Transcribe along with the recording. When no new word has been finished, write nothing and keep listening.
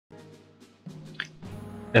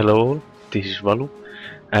Hello, this is Valu,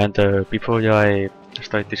 and before I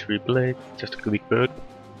start this replay, just a quick word.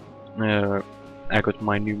 I got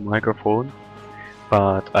my new microphone,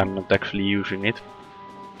 but I'm not actually using it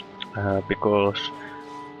because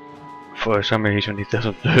for some reason it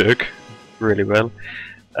doesn't work really well.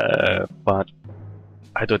 But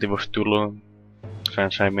I thought it was too long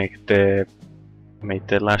since I made the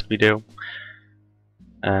last video,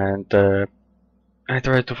 and I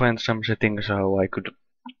tried to find some settings how I could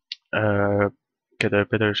uh, get a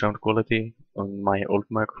better sound quality on my old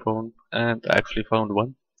microphone, and I actually found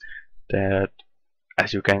one that,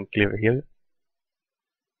 as you can clearly hear,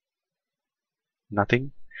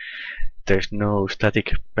 nothing. There's no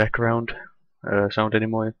static background sound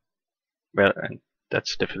anymore. Well, and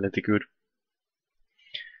that's definitely good.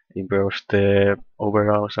 Improves the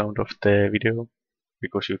overall sound of the video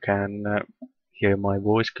because you can hear my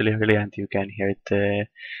voice clearly and you can hear the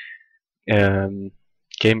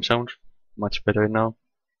game sound much better now.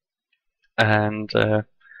 And I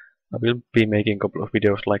will be making a couple of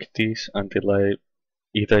videos like this until I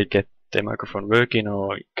either get the microphone working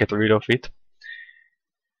or get rid of it.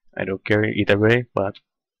 I don't care either way, but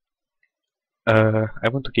I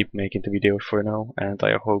want to keep making the videos for now, and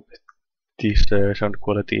I hope this sound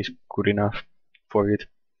quality is good enough for it.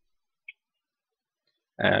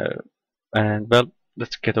 And well,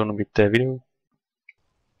 let's get on with the video.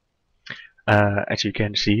 As you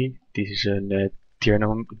can see, this is a tier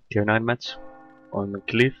 9 match on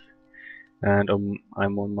Cliff, and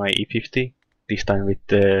I'm on my E-50, this time with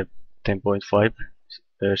the 10.5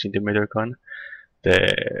 centimeter gun,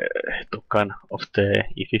 the top gun of the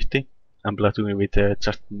E-50. I'm platooning with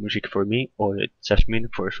Just Music for Me, or Jasmine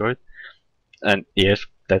for short. And yes,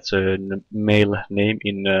 that's a male name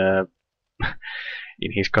in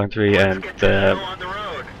in his country, and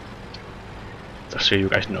just so you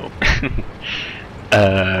guys know.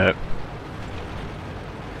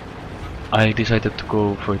 I decided to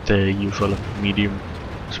go for the usual medium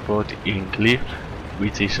spot in Cliff,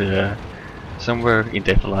 which is somewhere in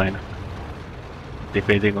the line.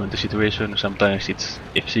 Depending on the situation, sometimes it's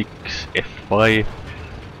F6, F5,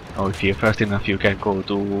 or if you're fast enough you can go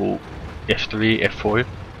to F3, F4.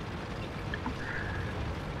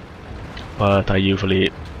 But I usually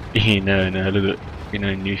in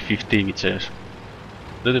a new 50, which is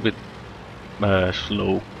a little bit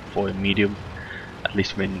slow for a medium, at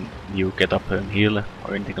least when you get up a hill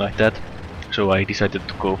or anything like that. So I decided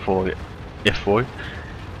to go for F4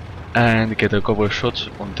 and get a couple of shots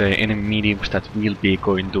on the enemy mediums that will be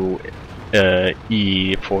going to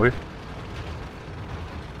E4.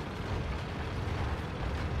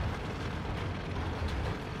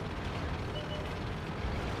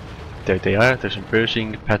 There they are, there's a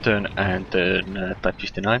Pershing, Pattern, and Type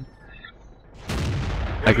 59.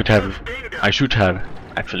 I should have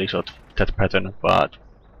actually shot that Pattern, but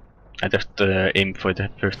I just aimed for the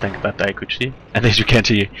first tank that I could see. And as you can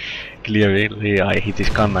see clearly, I hit his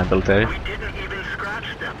gun mantle there.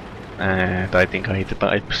 And I think I hit the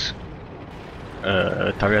Type's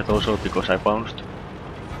turret also because I bounced.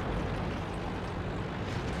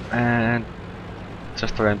 And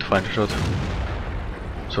just trying to find a shot.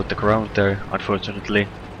 Shot the ground there, unfortunately.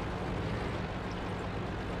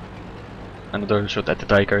 Another shot at the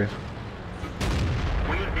Tiger.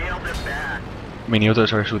 Many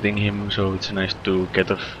others are shooting him, so it's nice to get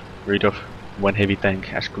rid of one heavy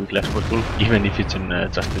tank as quickly as possible, even if it's in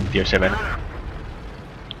just in tier 7.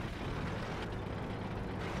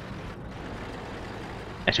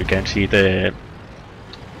 As you can see, the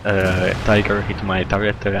Tiger hit my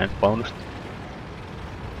turret there and bounced.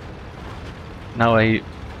 Now I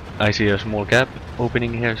see a small gap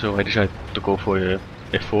opening here, so I decided to go for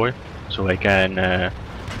F4, so I can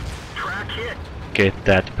get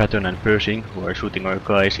that Pattern and Pershing who are shooting our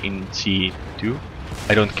guys in C2.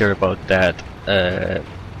 I don't care about that, I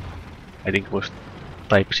think it was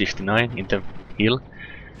Type 69 in the hill.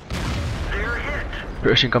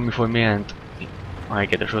 Pershing coming for me and I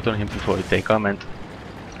get a shot on him before they come, and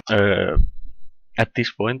at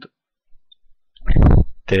this point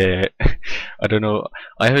I don't know,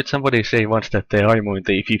 I heard somebody say once that the armor in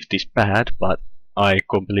the E-50 is bad, but I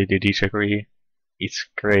completely disagree. It's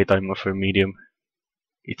great armor for medium.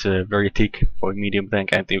 It's very thick for a medium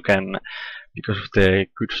tank, and you can, because of the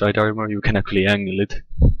good side armor, you can actually angle it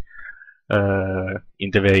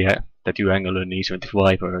in the way that you angle an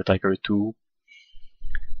E-75 or a Tiger 2.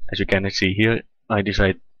 As you can see here, I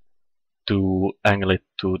decide to angle it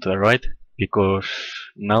to the right, because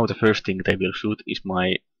now the first thing they will shoot is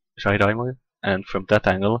my side armor, and from that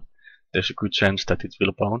angle there's a good chance that it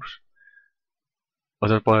will bounce.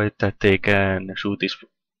 Other part that they can shoot is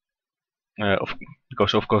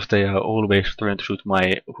Because of course they are always trying to shoot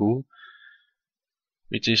my hull,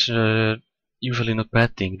 which is usually not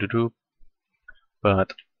bad thing to do,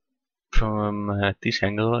 but from this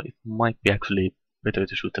angle it might be actually better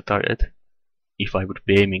to shoot the target if I would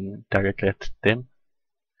be aiming directly at them,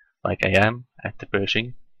 like I am at the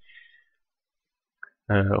Pershing.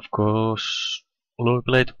 Of course, lower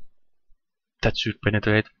blade, that should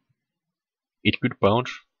penetrate. It could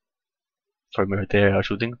bounce from where they are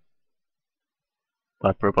shooting,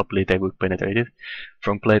 but probably they would penetrate it.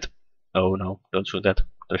 Front blade, oh no, don't shoot that.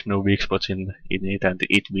 There's no weak spots in it and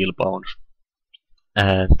it will bounce.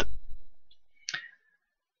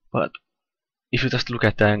 But if you just look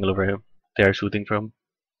at the angle where they are shooting from,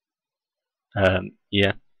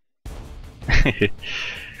 yeah,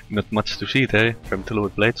 not much to see there from the lower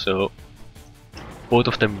blade, so both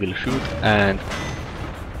of them will shoot and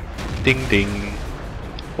ding ding,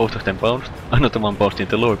 both of them bounced. Another one bounced in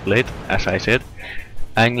the lower blade, as I said.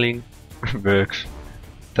 Angling works.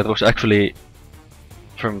 That was actually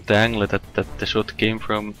from the angle that the shot came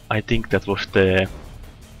from. I think that was the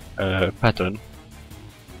pattern.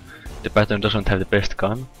 The pattern doesn't have the best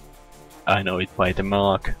gun. I know it by the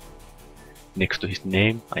mark next to his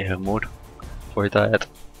name. I have mod for that.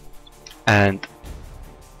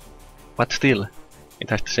 But still, it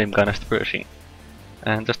has the same gun as the Pershing.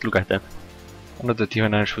 And just look at that. Another Tier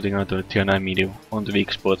 9 shooting another Tier 9 medium on the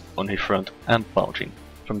weak spot on his front and bouncing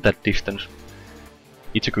from that distance.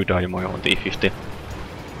 It's a good armor on the E-50.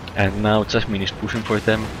 And now Jasmine is pushing for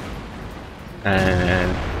them.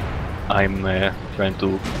 And I'm trying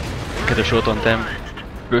to get a shot on them.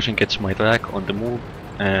 Pershing gets my track on the move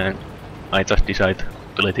and I just decide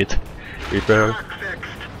to let it repair.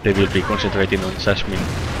 They will be concentrating on Jasmine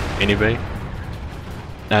anyway.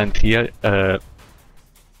 And here,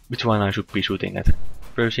 which one I should be shooting at?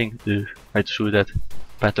 Pershing, hard to shoot at.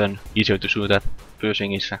 Pattern, easier to shoot at.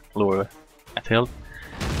 Pershing is lower at health.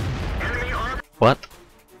 But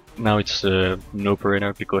now it's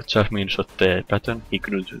no-brainer because Jasmine shot the pattern. He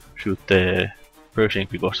couldn't shoot the Pershing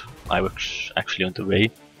because I was actually on the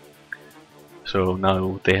way. So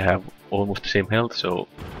now they have almost the same health, so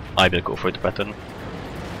I will go for the pattern.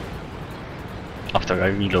 After I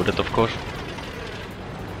reloaded, of course.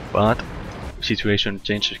 But situation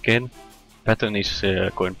changes again. Pattern is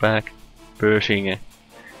going back. Pershing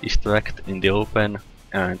is tracked in the open,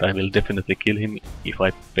 and I will definitely kill him if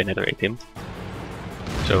I penetrate him.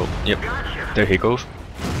 So, yep, there he goes.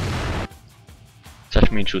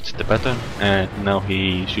 Jasmine shoots the pattern, and now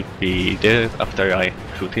he should be dead after I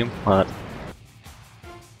shoot him, but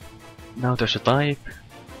now there's a type,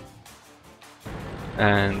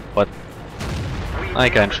 but I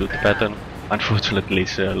can't shoot the pattern. Unfortunately,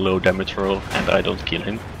 it's a low damage roll, and I don't kill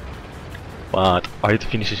him. But Art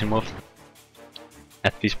finishes him off.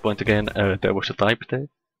 At this point again, there was a type there.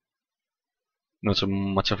 Not so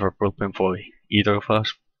much of a problem for either of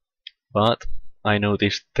us, but I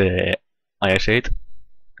noticed the IS-8.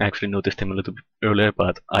 I actually noticed him a little bit earlier,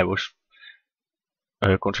 but I was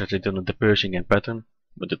concentrating on the Pershing and pattern.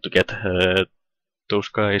 Wanted to get those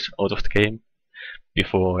guys out of the game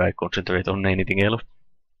before I concentrate on anything else.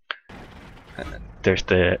 There's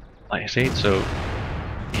the IS-8, so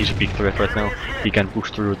he's a big threat right now. He can push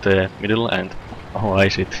through the middle, and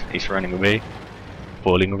IS-8 is running away,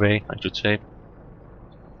 falling away, I should say.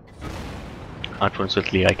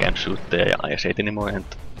 Unfortunately, I can't shoot the IS-8 anymore, and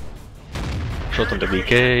shot on the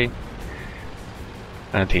VK,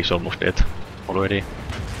 and he's almost dead already.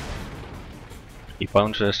 He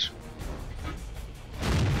bounces.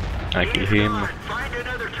 I kill him.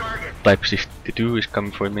 Type 62 is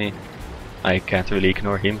coming for me. I can't really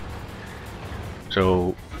ignore him.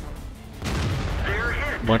 So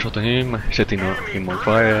one shot on him, setting him on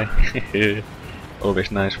fire. Always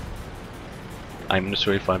nice. I'm not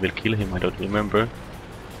sure if I will kill him, I don't remember.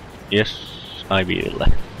 Yes, I will.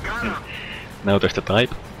 Now there's the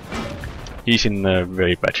type. He's in a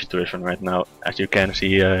very bad situation right now. As you can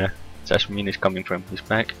see, Jasmine is coming from his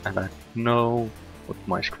back, and I know what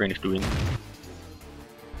my screen is doing.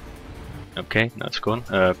 Okay, now it's gone.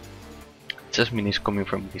 Jasmine is coming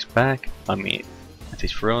from his back, I mean at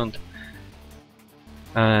his front,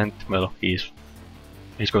 and well, he's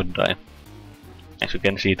going to die. As you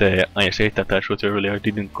can see, the IS-8 that I shot earlier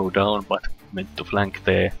didn't go down, but meant to flank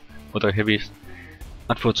the other heavies.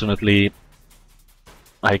 Unfortunately,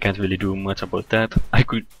 I can't really do much about that. I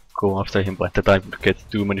could go after him, but that I would get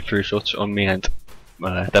too many free shots on me, and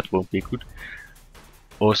that won't be good.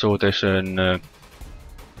 Also, there's an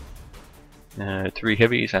 3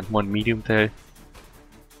 heavies and 1 medium there.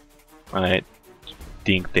 I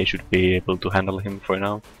think they should be able to handle him for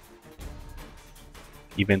now.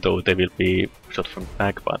 even though they will be shot from the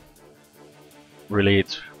back, but really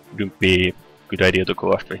it wouldn't be a good idea to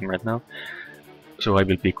go after him right now. So I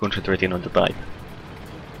will be concentrating on the dive.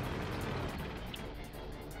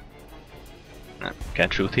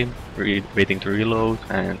 Can't shoot him, waiting to reload,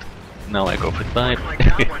 and now I go for the dive.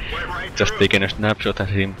 Just taking a snapshot at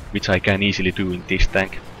him, which I can easily do in this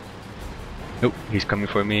tank. Oh, he's coming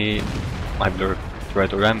for me. I will try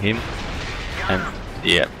to ram him, and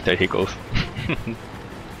yeah, there he goes.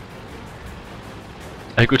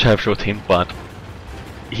 I could have shot him, but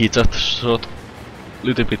he just shot a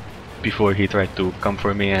little bit before he tried to come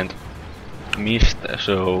for me and missed,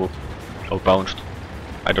 so... or bounced.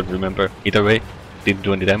 I don't remember. Either way, didn't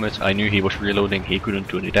do any damage. I knew he was reloading, he couldn't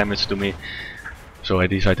do any damage to me. So I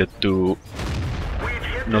decided to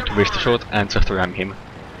not waste the shot and just ram him.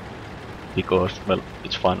 Because, well,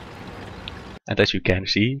 it's fun. And as you can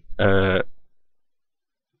see, the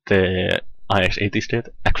IS-8 is dead,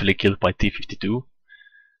 actually killed by T-52.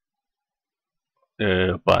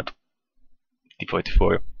 But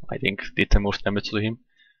T-44, I think, did the most damage to him.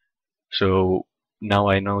 So now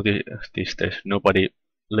I know there's nobody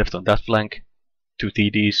left on that flank. 2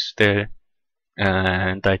 TDs there,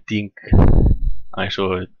 and I think I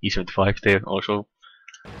saw E-75 there also.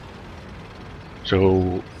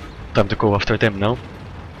 So time to go after them now.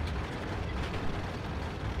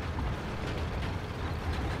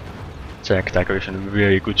 Jack Dagger is a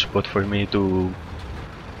very good spot for me to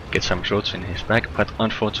get some shots in his back, but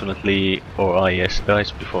unfortunately our IS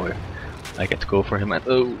dies before I get to go for him. And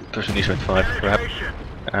oh, there's an E-75,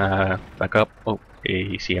 crap. Back up. Oh,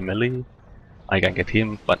 a CMLE. I can get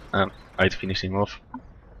him, but I'd finish him off.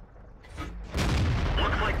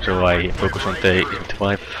 So I focus on the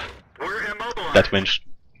E-75.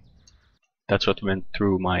 That's what went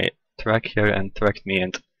through my track here and tracked me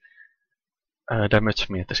and damaged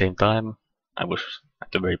me at the same time. I was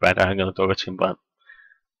at a very bad angle towards him, but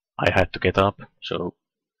I had to get up, so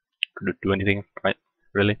couldn't do anything, right?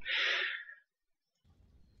 Really.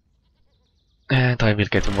 And I will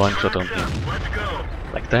get one shot on him,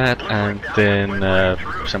 like that, and then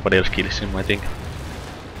somebody else kills him, I think.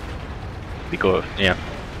 Because, yeah,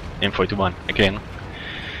 M41 again.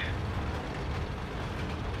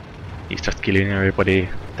 He's just killing everybody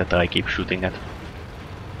that I keep shooting at.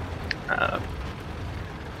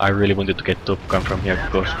 I really wanted to get Top Gun from here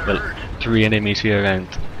because, well, 3 enemies here and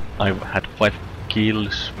I had 5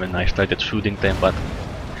 kills when I started shooting them, but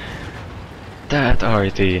that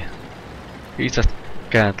RT, he just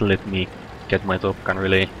can't let me get my Top Gun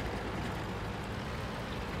really.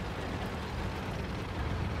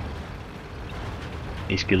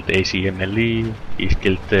 He's killed the ACMLE, he's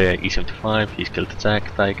killed the E-75, he's killed the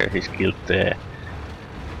Jack Tiger, he's killed the...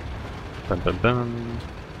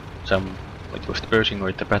 some... it was the Pershing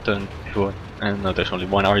or the Patton before, and now there's only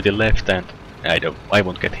one RD left and I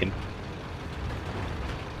won't get him.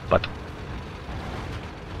 But...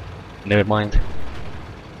 never mind.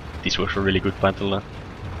 This was a really good battle. A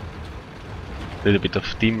little bit of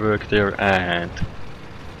teamwork there and...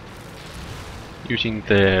 using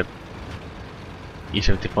the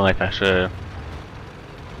E-75 as a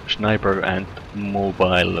sniper and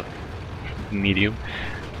mobile medium.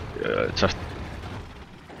 Just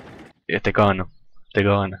the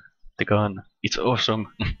gun, it's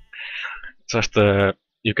awesome. Just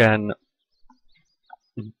you can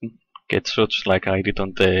get shots like I did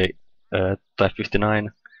on the Type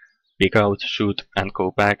 59, peek out, shoot and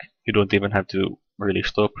go back. You don't even have to really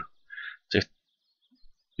stop, just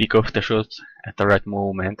pick off the shot at the right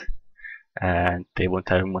moment and they won't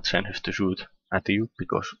have much chance to shoot at you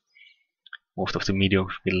because most of the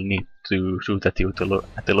mediums will need to shoot at you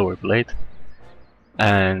at the lower blade,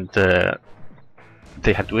 and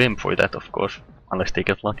they have to aim for that, of course, unless they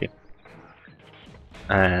get lucky.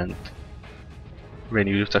 And when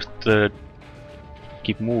you just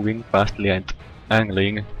keep moving fastly and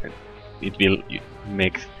angling, it will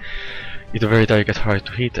make it a very target hard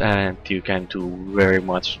to hit, and you can do very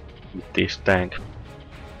much with this tank.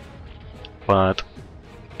 But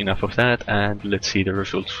enough of that, and let's see the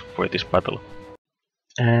results for this battle.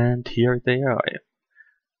 And here they are.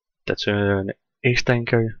 That's an ace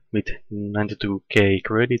tanker with 92k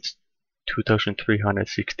credits,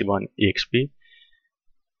 2361 EXP,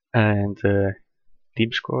 and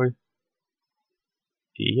team score.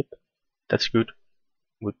 Yep, that's good.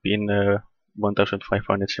 Would be in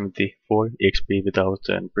 1574 EXP without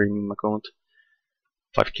a premium account.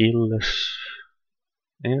 5 kills.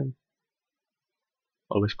 Yeah.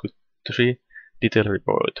 Always good to see. Detail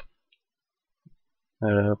report.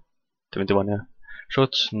 21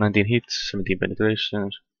 shots, 19 hits, 17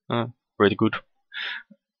 penetrations. Pretty good.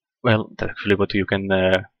 well, that's actually what you can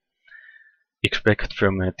expect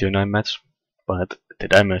from a tier 9 match, but the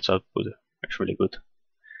damage output is really good.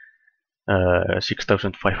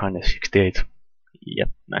 6568. Yep,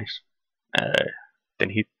 nice. 10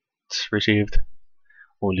 hits received,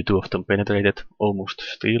 only 2 of them penetrated, almost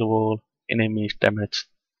steel wall, enemies damaged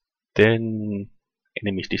 10,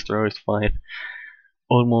 enemies destroyed 5,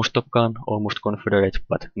 almost Top Gun, almost Confederate,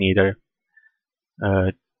 but neither.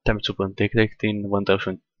 Damage upon detecting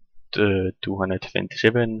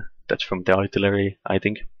 1227, that's from the artillery, I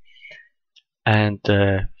think. And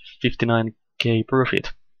 59k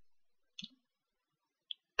profit.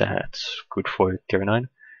 That's good for tier 9.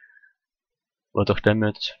 Lot of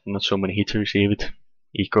damage, not so many hits received,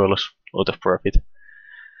 equals lot of profit.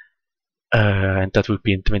 And that would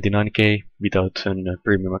be in 29k without a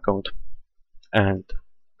premium account. And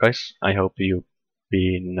guys, I hope you've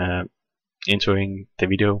been enjoying the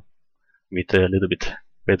video with a little bit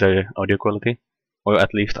better audio quality, or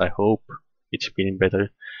at least I hope it's been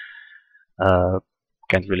better.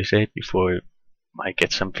 Can't really say before I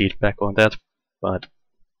get some feedback on that, but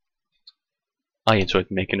I enjoyed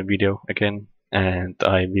making a video again, and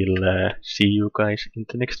I will see you guys in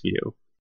the next video.